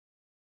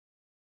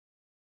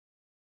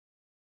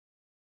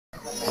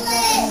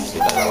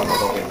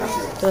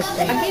Terus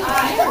nih.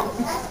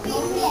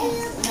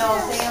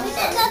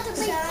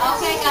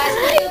 Okay, guys,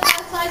 we're doing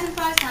butterflies and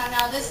fries now.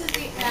 Now this is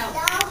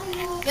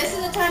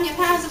the time your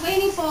parents are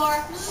waiting for.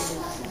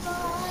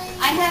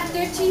 I have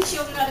 13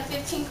 children out of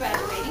 15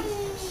 graduating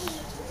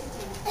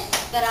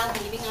that are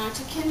leaving on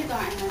to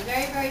kindergarten. I'm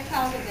very, very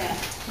proud of them.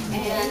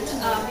 And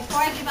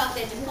before I give out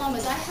their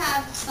diplomas, I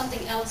have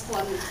something else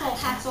for them. It's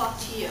called Hats Off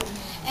to You.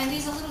 And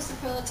these are little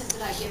superlatives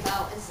that I give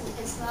out. It's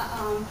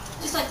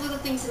just like little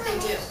things that they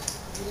do,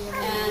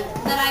 and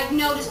that I've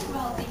noticed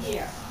throughout the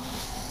year.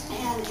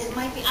 And it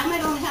might be, I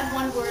might only have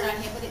one word on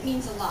here, but it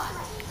means a lot.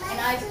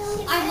 And I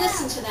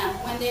listen to them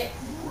when they're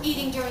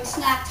eating during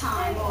snack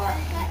time or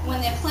when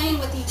they're playing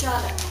with each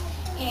other.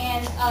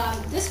 And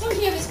this one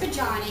here is for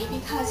Johnny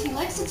because he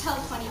likes to tell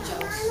funny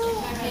jokes.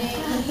 Okay?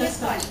 He is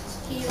funny.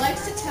 He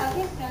likes to tell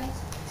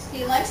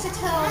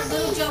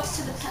little jokes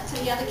to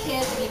the other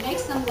kids, and he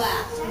makes them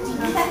laugh.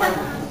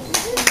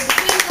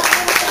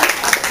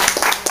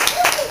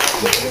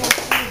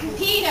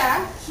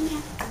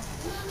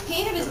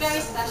 Peter is very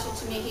special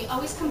to me. He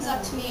always comes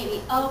up to me and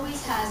he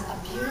always has a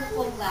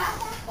beautiful laugh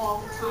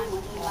all the time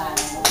when he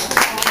laughs.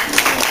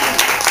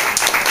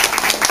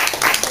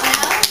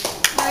 Well,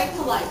 very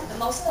polite, the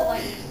most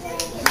polite.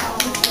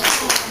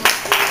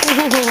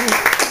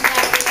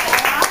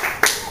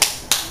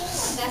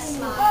 That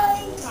smile.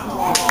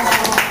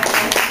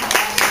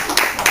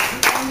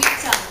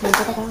 Namrita.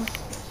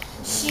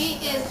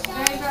 She is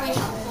very, very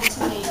helpful to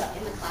me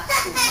in the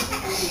classroom.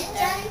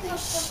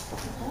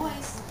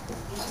 Boys.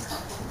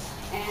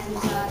 And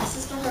this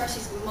is for her.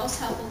 She's the most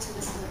helpful to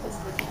Miss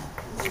Lydia.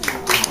 She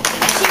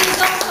was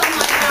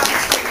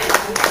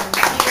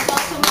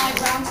also my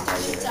Brown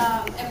student.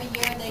 Every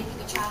year they pick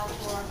a child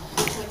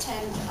to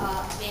attend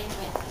a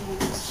banquet, and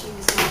she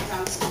was my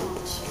Brown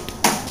student this year.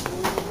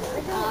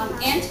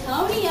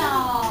 Antonio,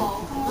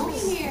 come over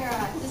here.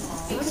 This is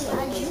big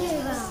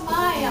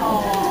smile.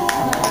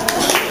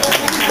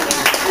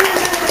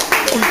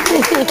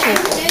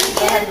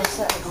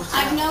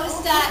 I've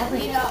noticed that,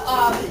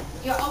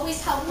 you're always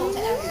helpful to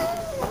everyone.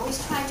 You're always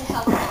trying to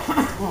help them.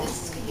 This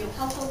is for you.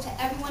 Helpful to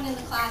everyone in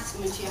the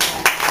classroom and to your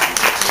friends.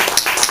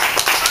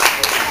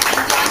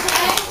 And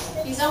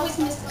Daunte, he's always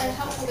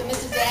helpful to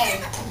Mrs.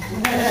 A.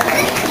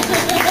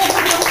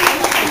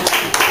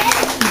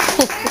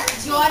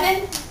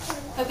 Jordan,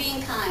 for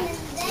being kind.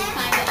 Being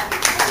kind to everyone.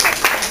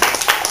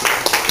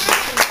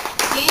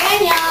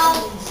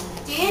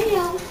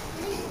 Daniel.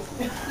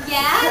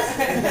 Yes?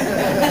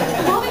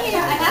 Come over here.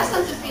 I have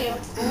something for you.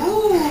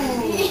 Ooh.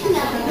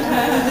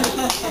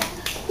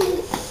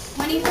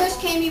 When he first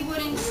came, he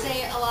wouldn't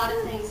say a lot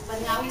of things,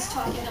 but now he's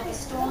talking up a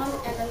storm,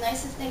 and the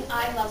nicest thing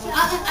I love when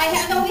I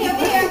have over here.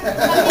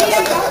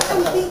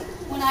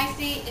 When I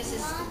see is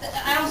his,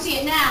 I don't see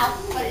it now,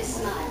 but his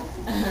smile.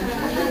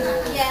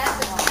 Yes,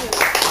 it's cute.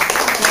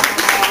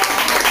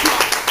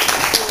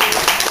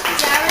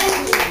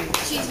 Derryn,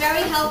 she's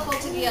very helpful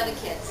to the other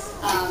kids.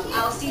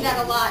 I'll see that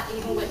a lot,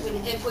 even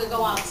if we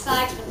go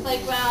outside to the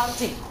playground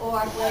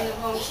or if we're in the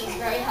room. She's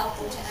very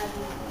helpful to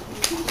everyone.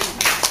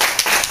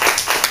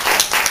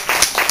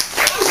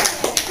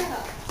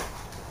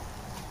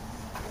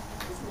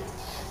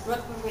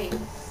 Brook-Marie.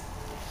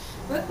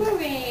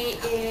 Brook-Marie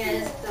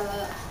is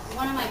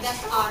one of my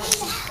best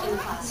artists in the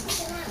classroom.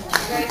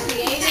 She's very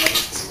creative,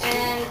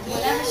 and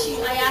whenever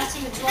I ask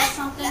her to draw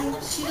something,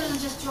 she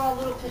doesn't just draw a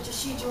little picture,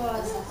 she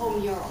draws a whole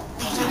mural.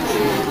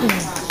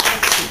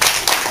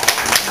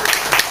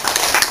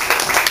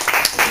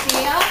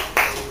 Sin-Cere.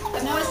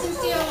 I've noticed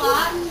Sin-Cere a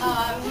lot.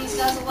 He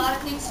does a lot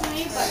of things for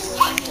me, but to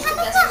me, he's the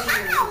best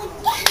reader.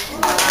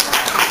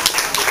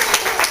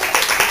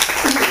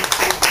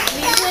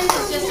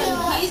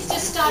 He's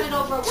just started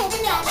over a week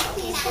ago.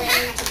 He's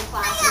brand new to the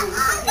classroom, so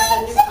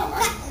he's a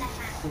newcomer.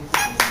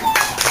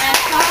 And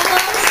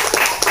Carlos,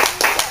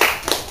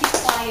 he's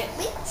quiet.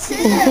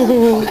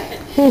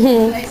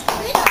 Nice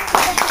quiet.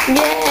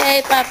 Yay,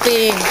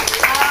 Papi.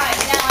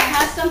 Alright, now I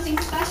have something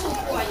special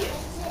for you.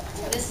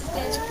 This is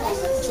their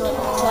diploma.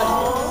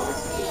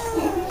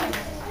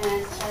 And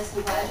it says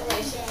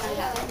congratulations. I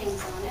have the things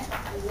on it.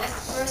 And this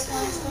first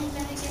one is from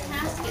Finnegan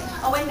Hasket.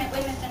 Oh, wait a minute,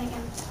 Finnegan.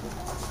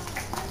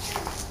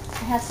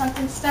 I have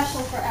something special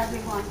for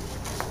everyone.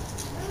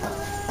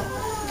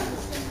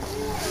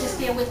 Just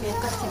bear with me.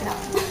 I've got to take it out.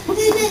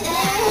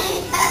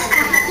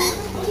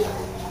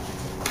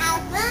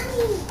 Alright,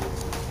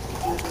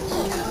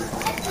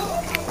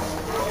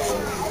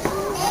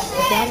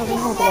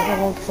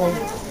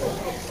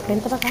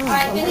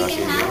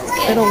 Finnegan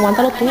Hasket. Pero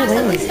aguántalo tú, I have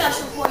something ven.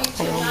 special for you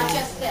too, not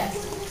just this.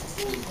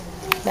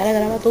 Dale,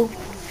 graba tú.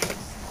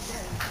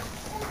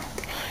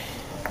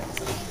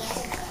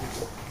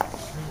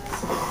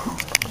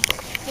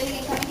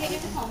 Finnegan, come and get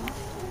your diploma.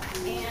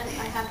 And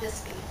I have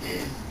this for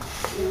you.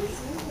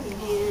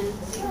 And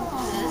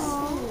this.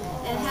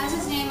 It has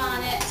his name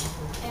on it.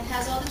 It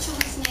has all the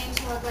children's names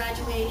who are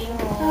graduating.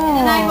 And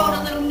then I wrote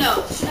a little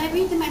note. Should I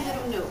read my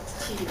little note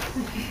to you?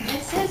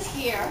 It says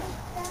here,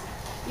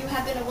 You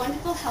have been a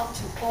wonderful help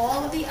to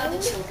all of the other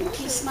children.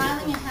 Keep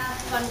smiling and have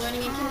fun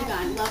learning in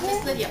kindergarten. Love,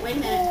 Miss Lydia. Wait a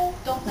minute.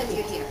 Don't play with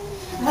your hair.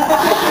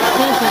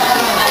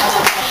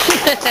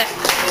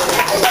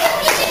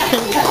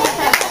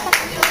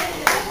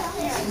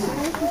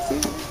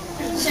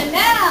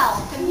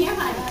 Chanel! Come here,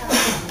 honey.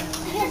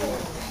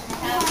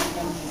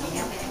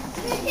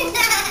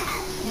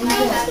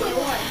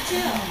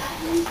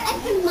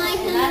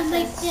 And that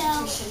says to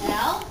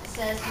Chanel,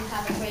 says you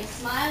have a great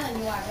smile and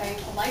you are very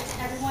polite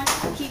to everyone.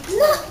 Keep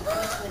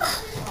smiling.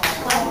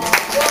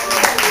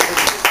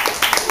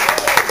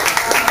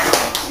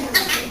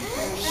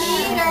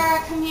 Peter,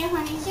 come here,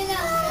 honey.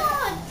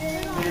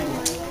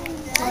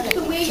 You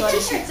can wear your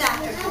t-shirts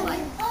after if you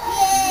like.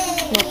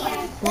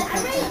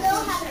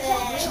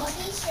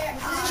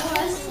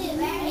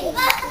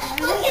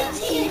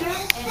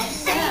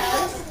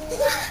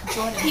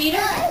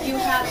 Peter, you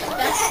have the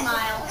best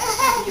smile.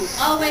 You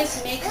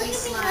always make me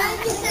smile.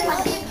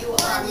 You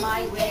are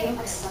my ray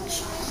of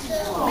sunshine.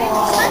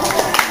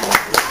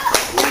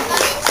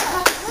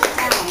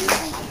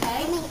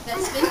 Okay?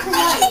 That's been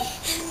polite.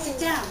 Sit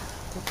down.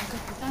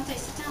 Daunte,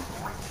 sit down.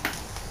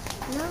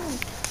 No.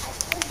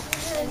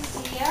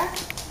 Sin-Cere.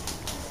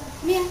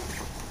 Come here.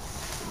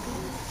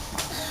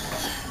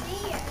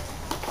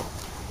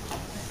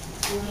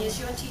 And here's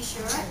your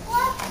t-shirt.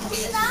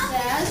 This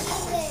says,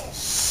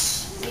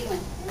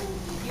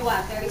 you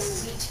are very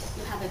sweet.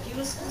 You have a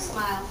beautiful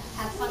smile.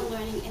 Have fun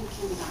learning in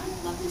kindergarten.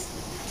 Love, Miss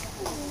Lydia.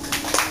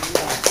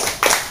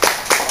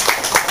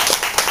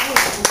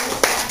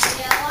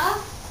 Gabriella.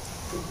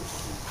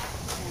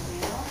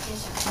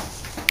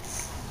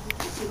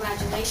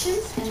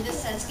 Congratulations. And this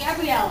says,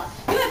 Gabriella,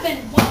 you have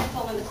been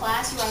wonderful in the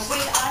class. You are a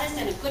great artist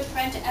and a good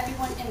friend to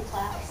everyone in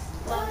class.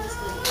 Love, Miss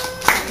Lydia.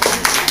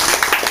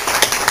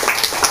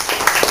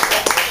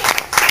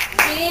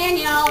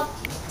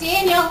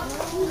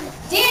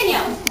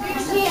 Daniel. Come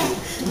here.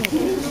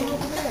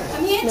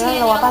 Come here, Mira,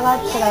 lo va a apagar,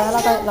 se le da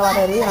la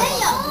batería.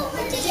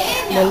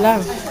 ¿Verdad?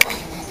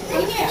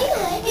 Come here.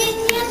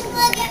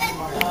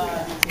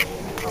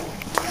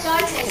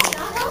 Daunte,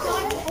 stop.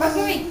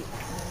 Brook-Marie.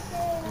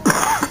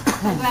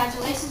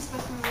 Congratulations,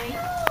 Brook-Marie.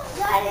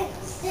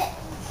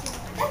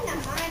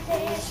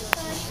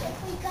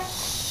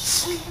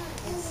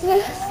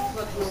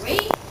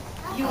 Brook-Marie,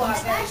 you are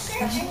very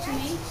special to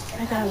me.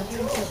 You have a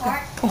beautiful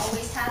heart,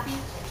 always happy.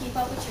 Keep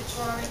up with your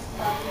drawings.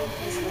 Love you,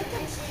 Miss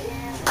Lydia.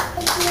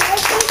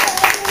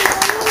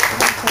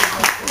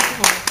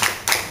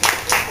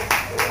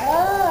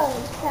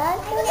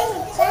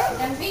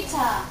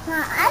 Namrita.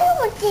 I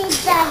don't think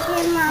that,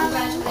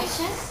 Mama.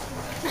 Congratulations.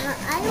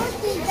 I don't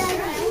think that.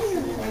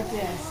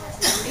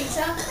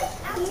 Namrita,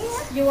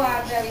 you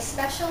are very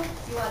special.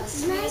 You are the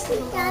sweetest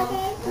little girl.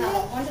 You have a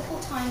wonderful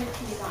time in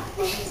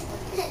kindergarten.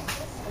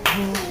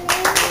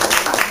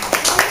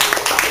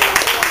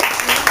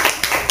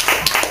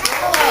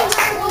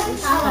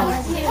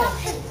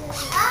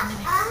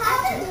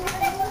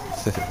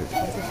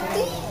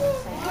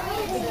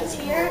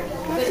 Here.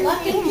 Good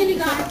luck in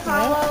kindergarten,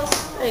 Carlos.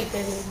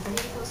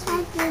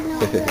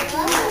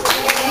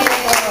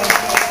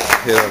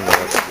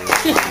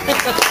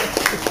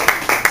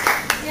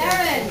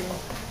 Derryn.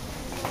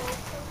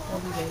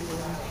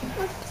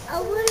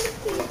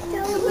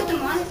 Put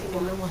them on if you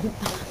want.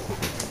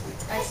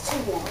 That's too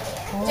warm.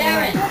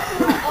 Derryn,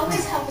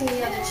 always helping the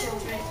other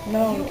children.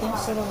 No, don't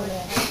sit over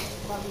there.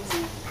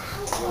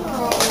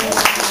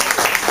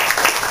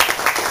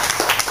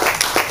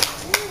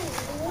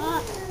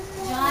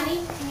 Johnny,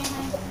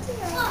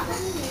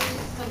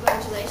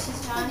 congratulations,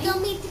 Johnny.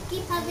 Don't need to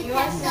keep having You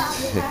that are stuff.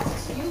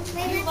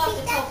 you love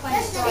to tell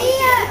funny stories to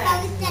your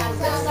friends. Have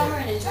a good summer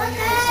and enjoy your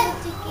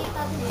visit.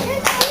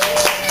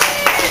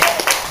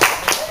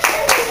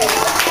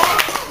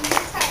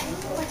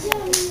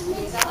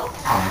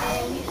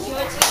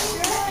 Your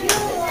teacher,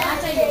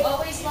 Daunte, you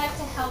always like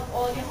to help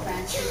all your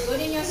friends. You're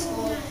good in your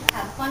school.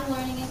 Have fun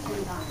learning in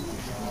kindergarten.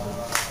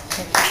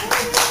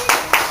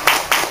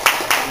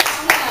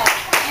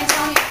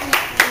 Antonio,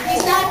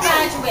 he's not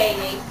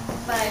graduating,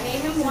 but I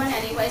made him one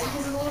anyways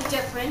because it's a little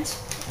different.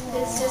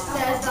 This just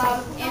says,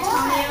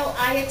 Antonio,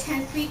 I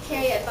attend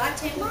pre-K at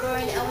Vartan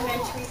Gregorian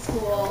Elementary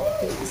School.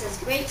 It says,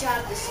 great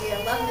job this year.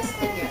 Love, Miss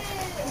Lydia.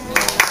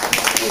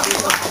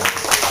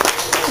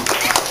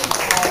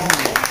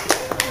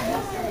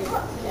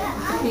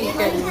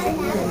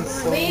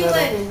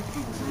 Leland.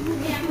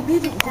 He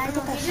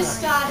just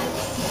started.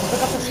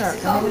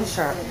 All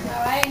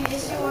right, and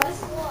here's yours.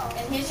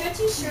 And here's your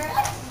t-shirt.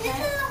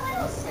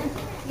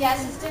 Yes,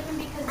 it's different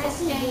because this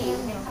day is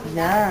coming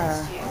back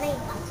next year.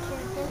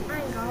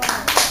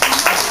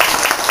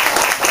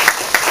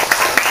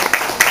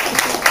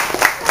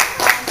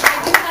 I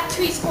do have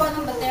treats for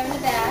them, but they're in the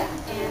bag,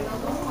 and they'll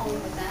go home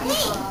with them.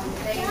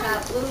 They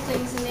have little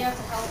things in there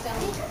to help them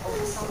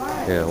over summer.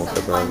 Yeah, Some we'll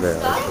put fun that there.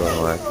 stuff. That's what I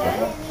like.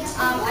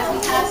 And we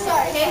have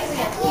some cakes, we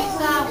have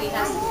pizza, we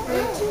have some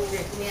fruit,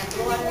 we have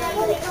water.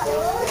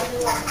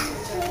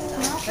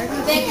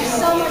 Thank you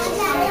so much for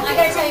coming. I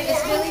gotta tell you,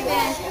 it's really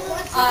been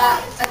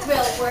a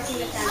thrill working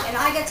with them. And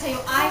I gotta tell you,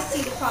 I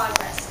see the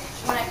progress.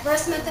 When I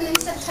first met them in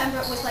September,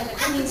 it was like a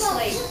clean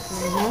slate.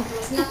 There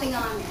was nothing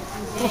on it.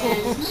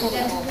 And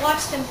then to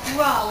watch them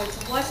grow and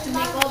to watch them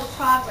make all the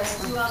progress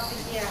throughout the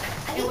year,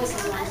 it was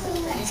a wonderful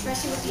thing,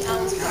 especially with the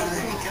eldest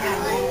program.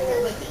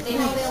 They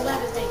know their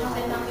letters, they know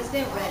their numbers,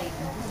 they're ready.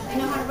 They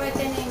know how to write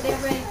their name, they're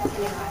ready for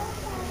kindergarten.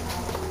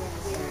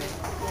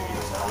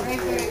 Yeah, very,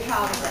 very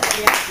proud of them.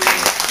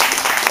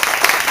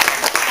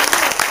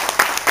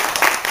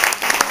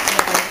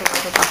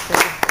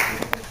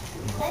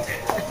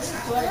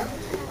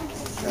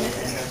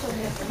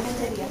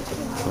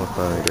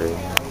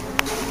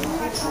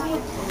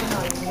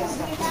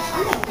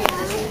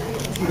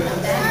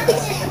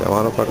 Yang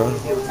mana Pak?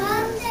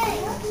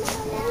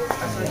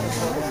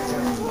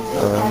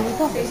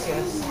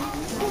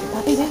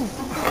 Tapi kan.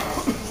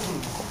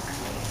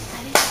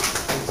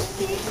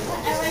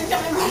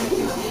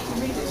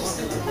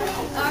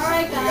 All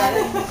right,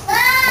 guys.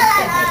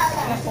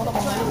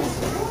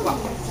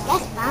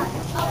 Yes, Mom.